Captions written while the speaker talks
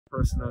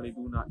personally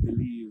do not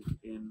believe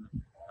in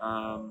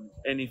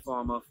any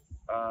form of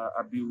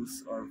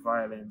abuse or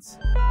violence.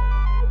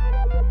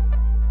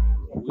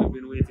 We've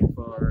been waiting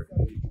for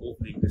the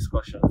opening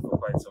discussion for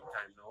quite some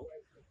time now,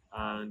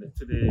 and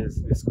today's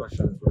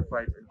discussions were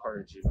quite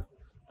encouraging.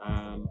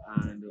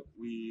 And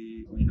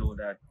we know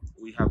that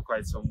we have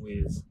quite some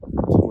ways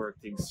to work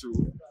things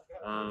through.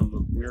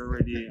 We're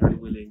ready and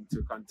willing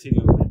to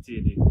continue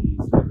maintaining these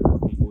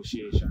levels of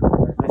negotiation that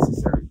are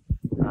necessary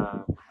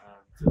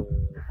to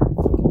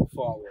move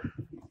forward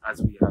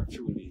as we have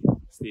truly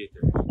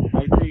stated.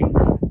 I think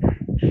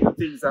the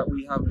things that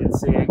we have been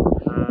saying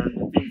and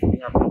the things we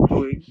have been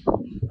doing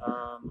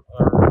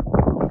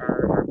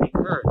are being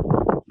heard,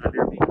 and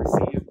they're being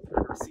received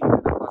in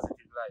a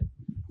positive light.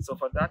 So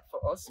for that,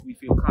 for us, we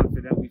feel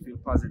confident, we feel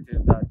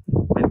positive that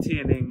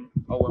maintaining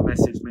our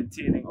message,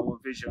 maintaining our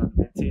vision,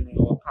 maintaining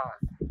our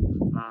path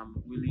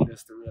will lead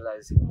us to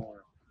realizing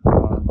more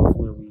of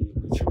where we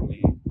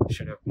truly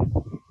should have been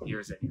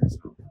years and years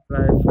now.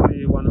 I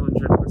fully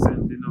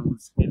 100%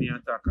 denounce any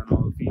attack on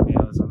our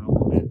females and our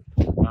women.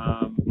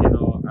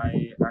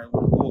 I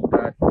would hope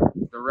that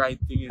the right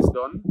thing is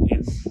done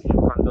in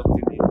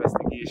conducting the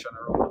investigation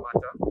around the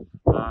matter.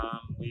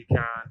 We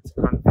can't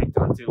convict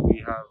until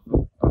we have,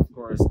 of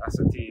course,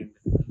 ascertained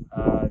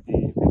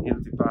the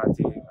guilty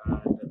party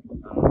and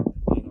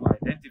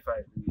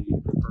identified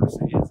who the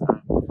person is,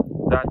 and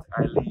that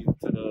I leave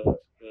to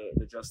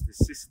the justice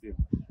system.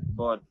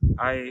 But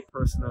I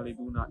personally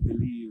do not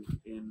believe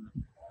in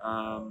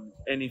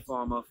any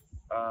form of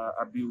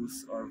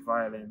abuse or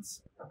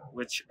violence,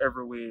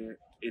 whichever way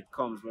it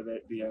comes, whether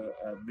it be a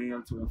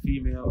male to a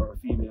female or a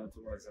female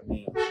towards a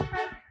male.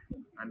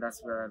 And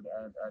that's where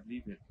I'd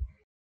leave it.